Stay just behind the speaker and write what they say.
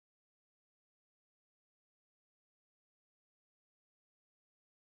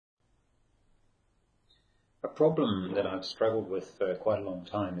A problem that I've struggled with for quite a long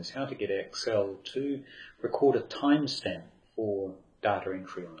time is how to get Excel to record a timestamp for data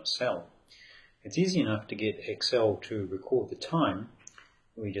entry on a cell. It's easy enough to get Excel to record the time.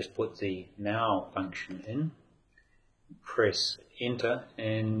 We just put the now function in, press enter,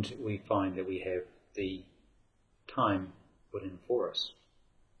 and we find that we have the time put in for us.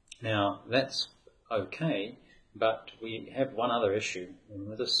 Now that's okay, but we have one other issue.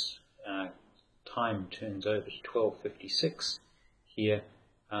 When this time turns over to 12:56 here,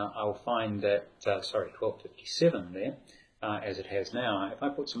 I'll find that, 12:57 there, as it has now. If I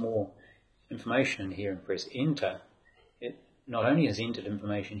put some more information in here and press enter, it not only has entered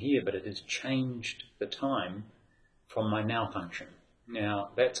information here, but it has changed the time from my now function. Now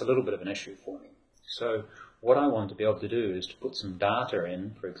that's a little bit of an issue for me. So what I want to be able to do is to put some data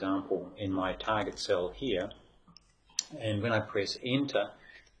in, for example, in my target cell here, and when I press enter,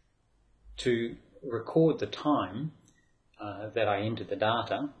 to record the time that I entered the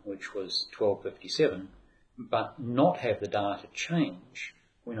data, which was 12:57, but not have the data change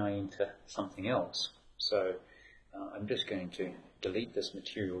when I enter something else. So I'm just going to delete this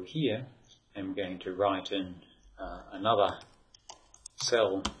material here. I'm going to write in another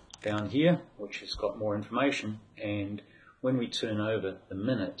cell down here, which has got more information, and when we turn over the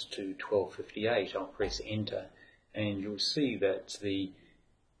minute to 12:58, I'll press enter, and you'll see that the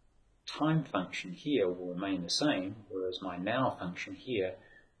time function here will remain the same, whereas my now function here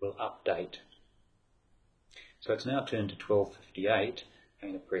will update. So it's now turned to 12:58. I'm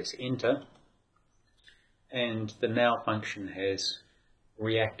going to press enter, and the now function has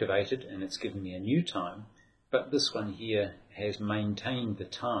reactivated and it's given me a new time, but this one here has maintained the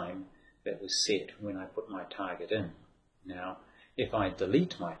time that was set when I put my target in. Now if I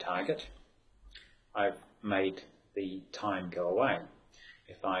delete my target, I've made the time go away.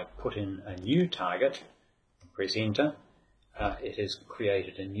 If I put in a new target and press enter, it has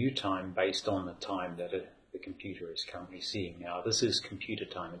created a new time based on the time that the computer is currently seeing. Now this is computer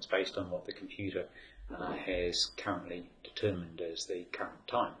time. It's based on what the computer has currently determined as the current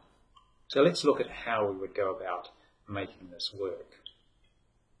time. So let's look at how we would go about making this work.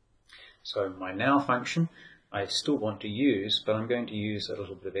 So my now function I still want to use, but I'm going to use a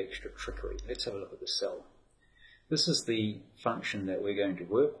little bit of extra trickery. Let's have a look at the cell. This is the function that we're going to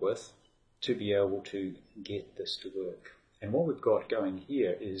work with to be able to get this to work. And what we've got going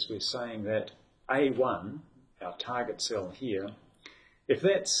here is we're saying that A1, our target cell here, if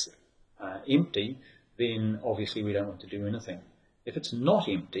that's empty, then obviously we don't want to do anything. If it's not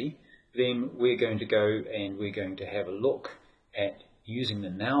empty, then we're going to go and we're going to have a look at using the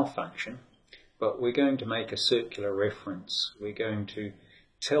now function, but we're going to make a circular reference. We're going to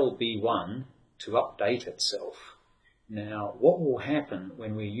tell B1 to update itself. Now what will happen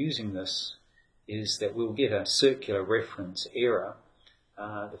when we're using this is that we'll get a circular reference error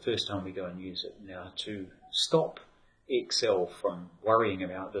the first time we go and use it. Now to stop Excel from worrying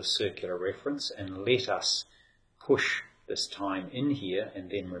about this circular reference and let us push this time in here and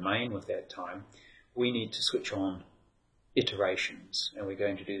then remain with that time, we need to switch on iterations, and we're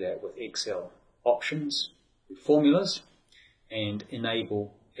going to do that with Excel options, formulas, and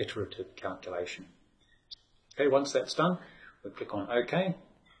enable iterative calculation. Okay, once that's done, we click on OK.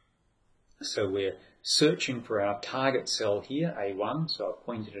 So we're searching for our target cell here, A1, so I've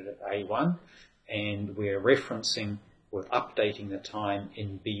pointed it at A1, and we're referencing, we're updating the time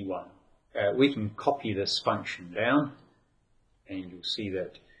in B1. We can copy this function down, and you'll see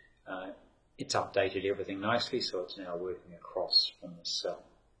that it's updated everything nicely, so it's now working across from this cell.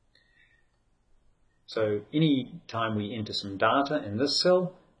 So any time we enter some data in this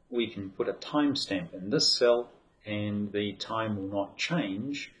cell, we can put a timestamp in this cell, and the time will not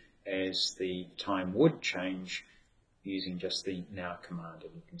change as the time would change using just the now command.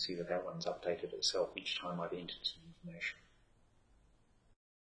 And you can see that that one's updated itself each time I've entered some information.